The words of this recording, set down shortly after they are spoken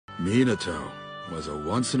Minato was a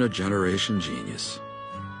once-in-a-generation genius.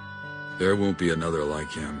 There won't be another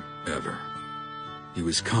like him, ever. He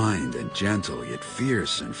was kind and gentle, yet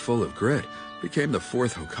fierce and full of grit. Became the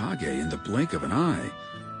fourth Hokage in the blink of an eye.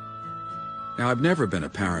 Now, I've never been a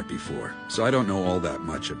parent before, so I don't know all that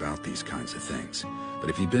much about these kinds of things.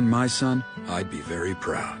 But if he'd been my son, I'd be very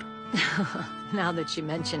proud. Now that you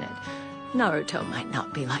mention it, Naruto might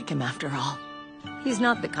not be like him after all. He's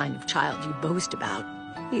not the kind of child you boast about.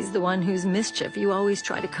 He's the one whose mischief you always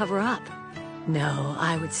try to cover up. No,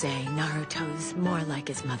 I would say Naruto's more like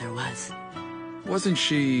his mother was. Wasn't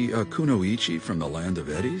she a Kunoichi from the land of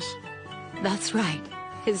Eddies? That's right.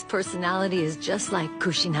 His personality is just like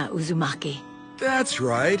Kushina Uzumaki. That's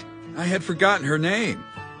right. I had forgotten her name.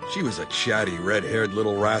 She was a chatty, red-haired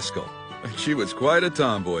little rascal. She was quite a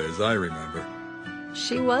tomboy, as I remember.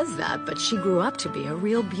 She was that, but she grew up to be a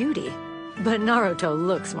real beauty. But Naruto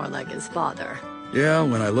looks more like his father. Yeah,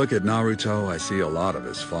 when I look at Naruto, I see a lot of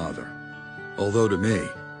his father. Although to me,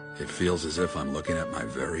 it feels as if I'm looking at my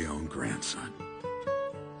very own grandson.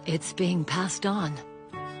 It's being passed on.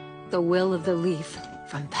 The will of the leaf,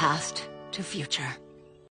 from past to future.